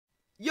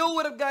Yo,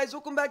 what up guys?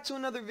 Welcome back to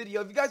another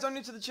video. If you guys are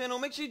new to the channel,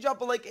 make sure you drop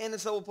a like and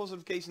disable post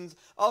notifications.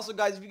 Also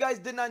guys, if you guys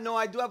did not know,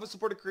 I do have a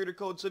supporter creator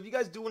code, so if you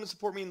guys do want to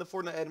support me in the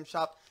Fortnite item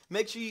shop,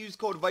 make sure you use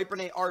code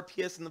ViperNate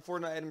RPS in the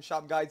Fortnite item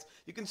shop, guys.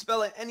 You can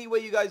spell it any way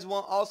you guys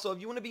want. Also,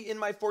 if you want to be in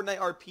my Fortnite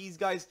RPs,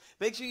 guys,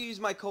 make sure you use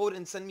my code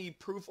and send me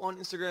proof on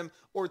Instagram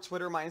or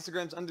Twitter. My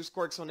Instagram's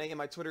 _xonate and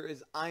my Twitter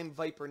is I'm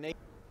ViperNate.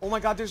 Oh my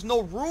god, there's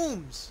no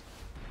rooms.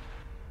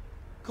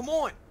 Come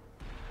on.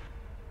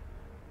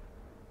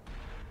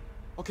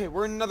 Okay,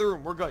 we're in another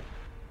room. We're good.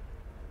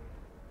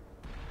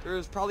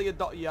 There's probably a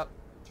doll. Yep,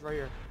 it's right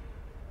here.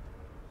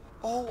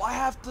 Oh, I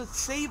have to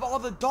save all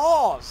the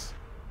dolls.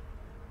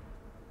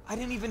 I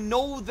didn't even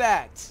know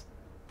that.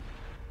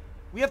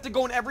 We have to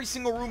go in every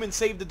single room and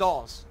save the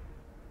dolls.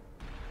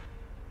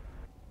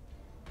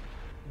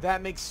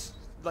 That makes,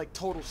 like,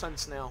 total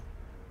sense now.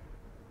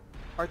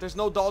 Alright, there's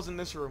no dolls in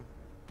this room.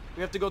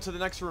 We have to go to the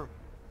next room.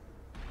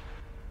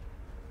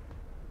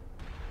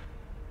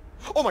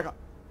 Oh my god.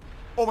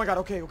 Oh my god,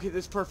 okay,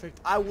 this is perfect.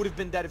 I would have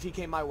been dead if he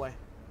came my way.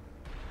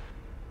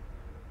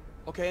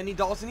 Okay, any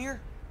dolls in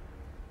here?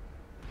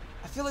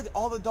 I feel like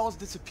all the dolls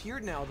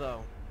disappeared now,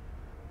 though.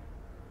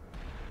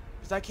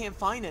 Because I can't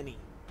find any.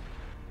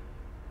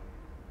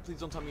 Please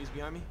don't tell me he's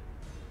behind me.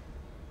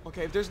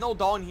 Okay, if there's no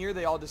doll in here,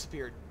 they all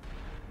disappeared.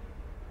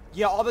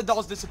 Yeah, all the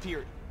dolls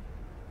disappeared.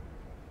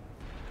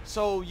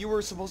 So, you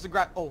were supposed to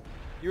grab... Oh,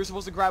 you were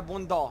supposed to grab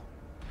one doll.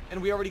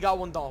 And we already got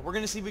one doll. We're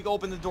gonna see if we can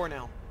open the door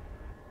now.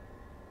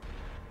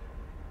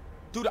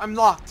 Dude, I'm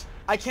locked.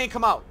 I can't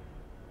come out.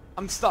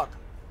 I'm stuck.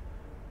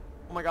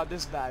 Oh my god,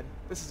 this is bad.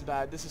 This is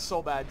bad. This is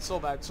so bad. So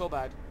bad. So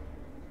bad.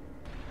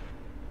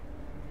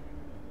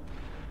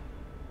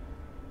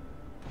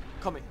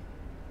 Coming.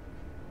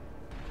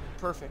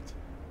 Perfect.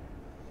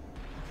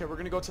 Okay, we're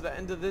gonna go to the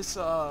end of this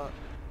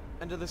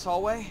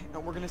hallway,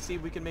 and we're gonna see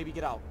if we can maybe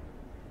get out.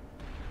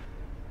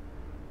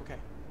 Okay.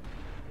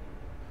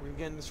 We're gonna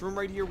get in this room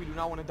right here. We do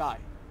not want to die.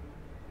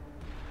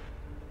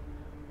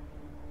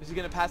 Is he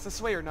gonna pass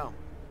this way or no?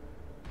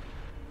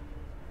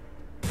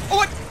 Oh,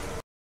 what?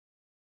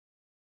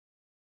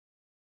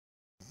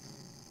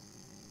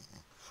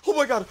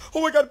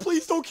 Oh my god,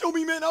 please don't kill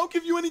me, man. I'll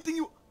give you anything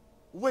you...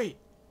 Wait.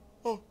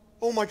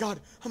 Oh my god,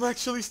 I'm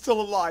actually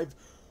still alive.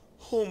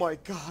 Oh my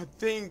god,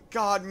 thank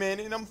god, man.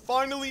 And I'm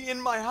finally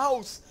in my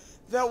house.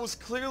 That was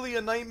clearly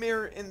a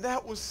nightmare, and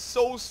that was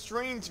so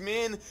strange,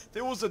 man.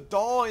 There was a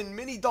doll and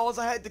many dolls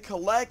I had to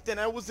collect, and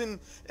I was in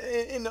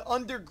the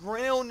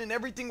underground, and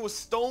everything was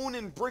stone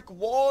and brick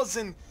walls,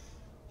 and...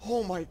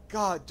 Oh my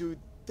god, dude.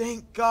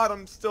 Thank God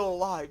I'm still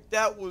alive.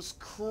 That was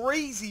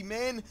crazy,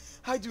 man.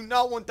 I do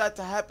not want that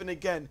to happen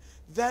again.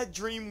 That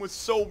dream was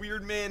so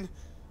weird, man.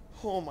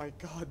 Oh my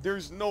god,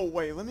 there's no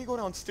way. Let me go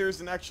downstairs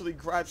and actually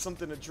grab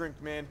something to drink,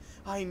 man.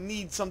 I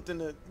need something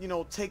to, you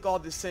know, take all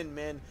this in,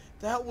 man.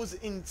 That was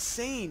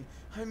insane.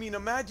 I mean,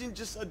 imagine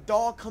just a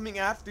doll coming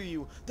after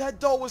you. That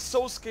doll was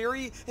so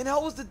scary. And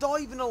how was the doll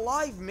even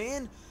alive,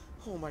 man?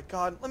 Oh my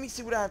god. Let me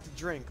see what I have to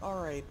drink.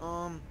 Alright,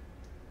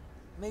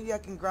 maybe I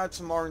can grab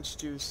some orange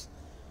juice.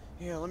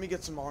 Yeah, let me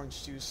get some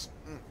orange juice.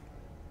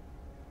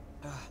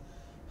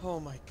 Oh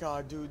my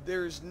god, dude.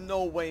 There's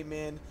no way,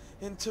 man.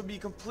 And to be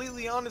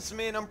completely honest,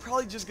 man, I'm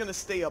probably just gonna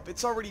stay up.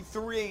 It's already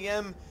 3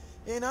 a.m.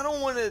 and I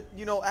don't want to,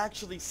 you know,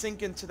 actually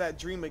sink into that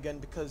dream again,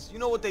 because you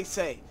know what they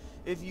say.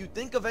 If you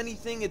think of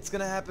anything, it's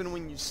gonna happen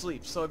when you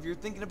sleep. So if you're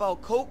thinking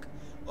about Coke,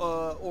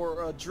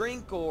 or a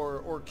drink,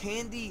 or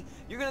candy,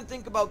 you're gonna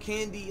think about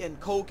candy and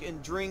Coke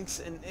and drinks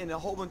and a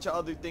whole bunch of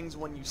other things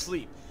when you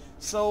sleep.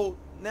 So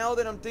now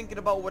that I'm thinking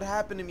about what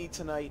happened to me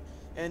tonight,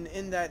 and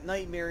in that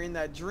nightmare, in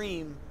that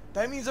dream,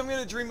 that means I'm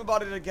gonna dream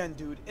about it again,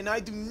 dude. And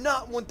I do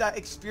not want that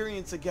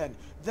experience again.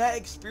 That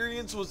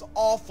experience was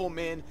awful,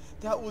 man.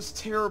 That was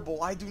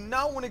terrible. I do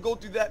not want to go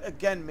through that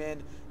again,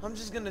 man. I'm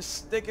just gonna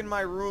stick in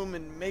my room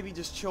and maybe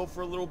just chill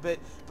for a little bit.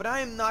 But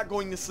I am not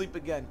going to sleep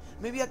again.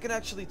 Maybe I can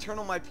actually turn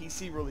on my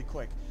PC really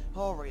quick.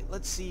 Alright,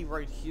 let's see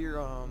right here.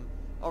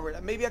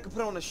 Alright, maybe I could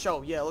put on a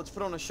show. Yeah, let's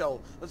put on a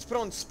show. Let's put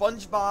on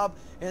SpongeBob,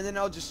 and then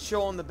I'll just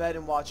chill on the bed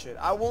and watch it.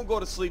 I won't go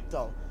to sleep,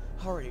 though.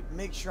 Alright,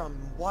 make sure I'm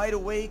wide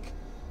awake.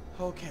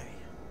 Okay.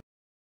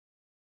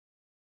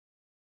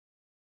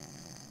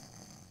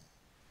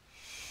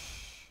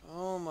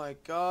 Oh my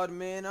god,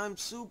 man, I'm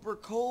super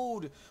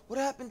cold. What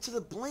happened to the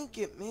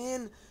blanket,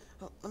 man?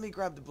 Let me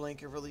grab the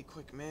blanket really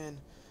quick, man.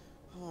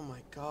 Oh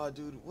my god,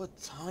 dude, what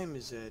time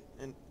is it?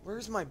 And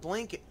where's my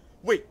blanket?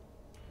 Wait,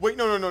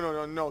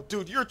 no,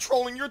 dude, you're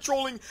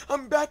trolling,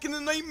 I'm back in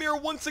the nightmare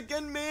once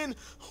again, man.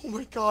 Oh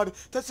my god,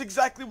 that's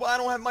exactly why I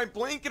don't have my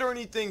blanket or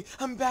anything.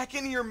 I'm back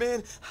in here,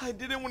 man. I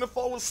didn't want to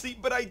fall asleep,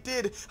 but I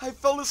did. I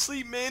fell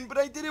asleep, man, but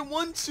I didn't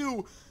want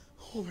to.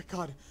 Oh my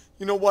god.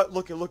 You know what?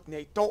 Look,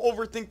 Nate, don't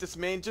overthink this,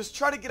 man. Just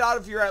try to get out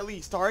of here at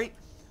least, alright?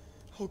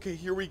 Okay,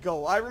 here we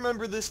go. I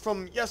remember this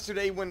from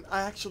yesterday when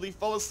I actually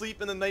fell asleep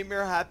and the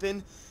nightmare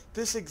happened.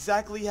 This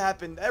exactly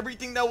happened.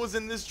 Everything that was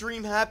in this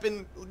dream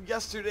happened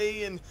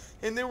yesterday, and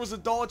there was a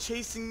doll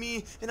chasing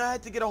me, and I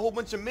had to get a whole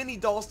bunch of mini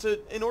dolls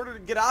in order to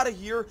get out of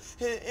here.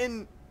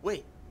 And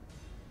wait,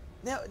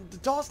 now the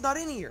doll's not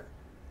in here.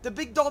 The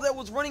big doll that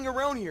was running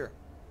around here.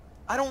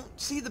 I don't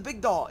see the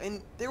big doll.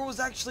 And there was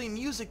actually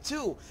music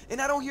too.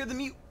 And I don't hear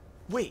the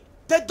Wait.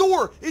 That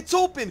door! It's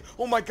open!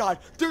 Oh my god.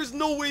 There's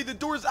no way the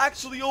door is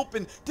actually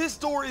open. This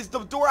door is the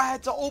door I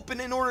had to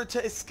open in order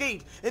to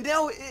escape. And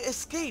now it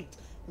escaped.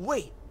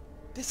 Wait.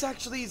 This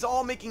actually is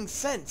all making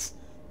sense.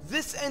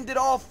 This ended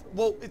off,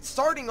 well, it's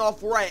starting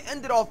off where I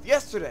ended off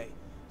yesterday.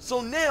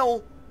 So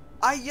now,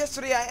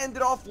 yesterday I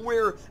ended off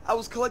where I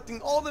was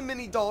collecting all the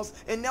mini dolls,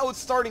 and now it's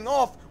starting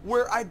off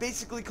where I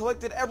basically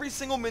collected every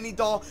single mini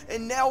doll,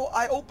 and now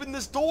I opened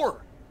this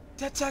door.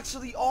 That's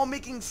actually all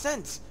making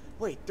sense.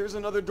 Wait, there's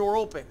another door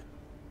open.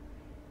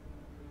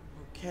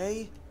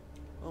 Okay.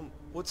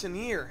 What's in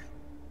here?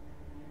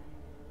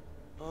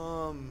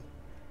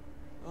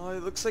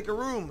 It looks like a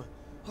room.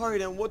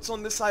 Alright, and what's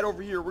on this side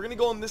over here? We're gonna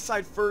go on this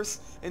side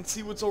first and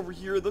see what's over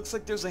here. It looks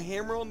like there's a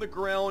hammer on the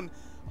ground.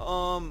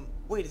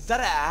 Wait, is that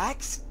an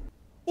axe?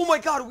 Oh my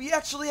god, we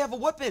actually have a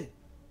weapon.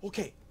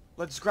 Okay,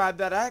 let's grab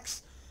that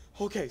axe.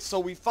 Okay, so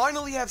we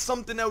finally have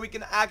something that we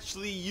can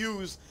actually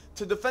use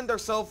to defend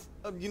ourselves,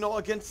 you know,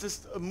 against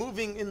this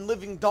moving and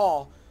living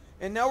doll.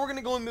 And now we're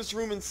gonna go in this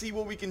room and see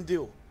what we can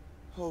do.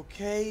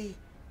 Okay.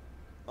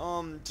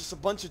 Just a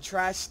bunch of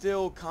trash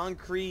still,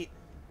 concrete.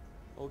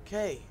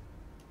 Okay.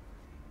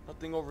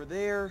 Nothing over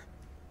there.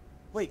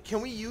 Wait,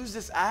 can we use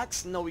this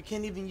axe? No, we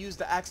can't even use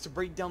the axe to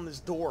break down this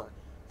door.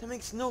 That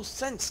makes no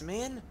sense,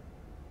 man.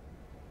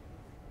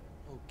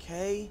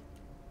 Okay.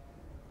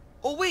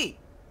 Oh, wait.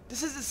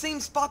 This is the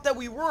same spot that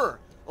we were.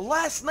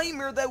 Last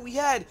nightmare that we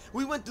had,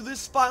 we went to this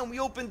spot and we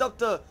opened up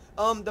the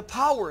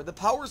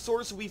power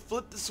source. We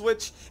flipped the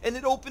switch and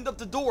it opened up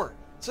the door.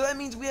 So that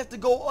means we have to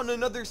go on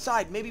another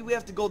side. Maybe we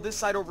have to go this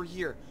side over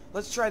here.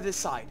 Let's try this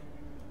side.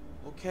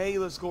 Okay,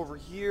 let's go over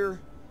here.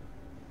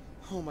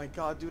 Oh my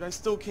god, dude, I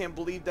still can't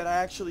believe that I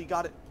actually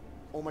got it.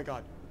 Oh my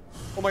god.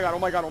 Oh my god, oh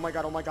my god, oh my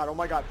god, oh my god, oh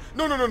my god.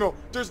 No, no, no, no.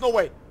 There's no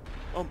way.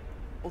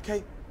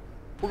 Okay.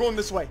 We're going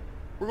this way.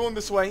 We're going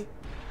this way.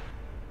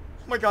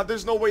 Oh my god,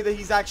 there's no way that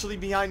he's actually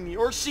behind me.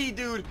 Or she,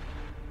 dude.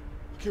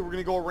 Okay, we're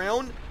gonna go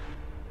around.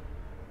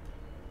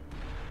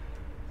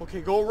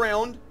 Okay, go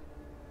around.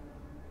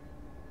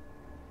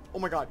 Oh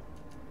my god.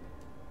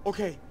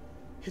 Okay.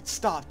 It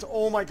stopped.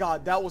 Oh my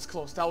god, that was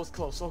close. That was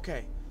close.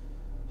 Okay.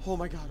 Oh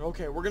my god,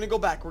 okay, we're gonna go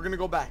back, we're gonna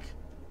go back.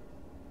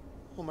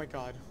 Oh my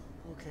god,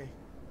 okay.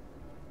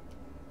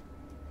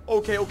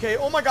 Okay, okay,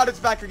 oh my god, it's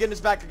back again, it's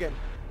back again.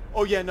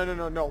 Oh yeah, no, no,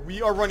 no, no,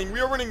 we are running,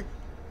 we are running.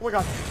 Oh my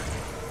god.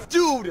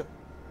 Dude!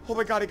 Oh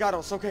my god, it got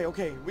us, okay,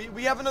 okay.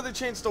 We have another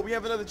chance though, we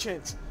have another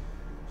chance.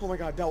 Oh my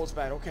god, that was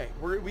bad, okay.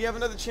 We have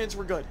another chance,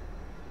 we're good.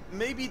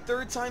 Maybe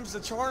third time's the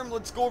charm,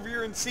 let's go over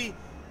here and see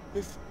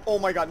if... Oh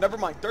my god, never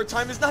mind, third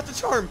time is not the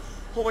charm.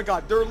 Oh my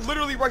god, they're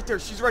literally right there,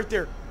 she's right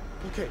there.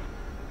 Okay.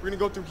 We're gonna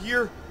go through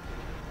here.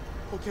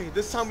 Okay,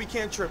 this time we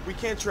can't trip. We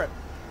can't trip.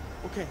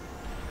 Okay.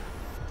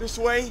 This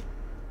way.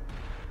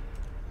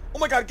 Oh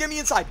my god, get me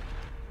inside.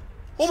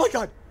 Oh my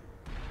god.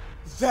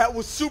 That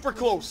was super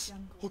close.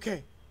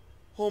 Okay.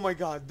 Oh my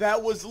god,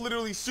 that was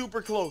literally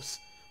super close.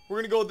 We're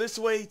gonna go this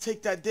way,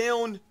 take that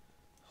down.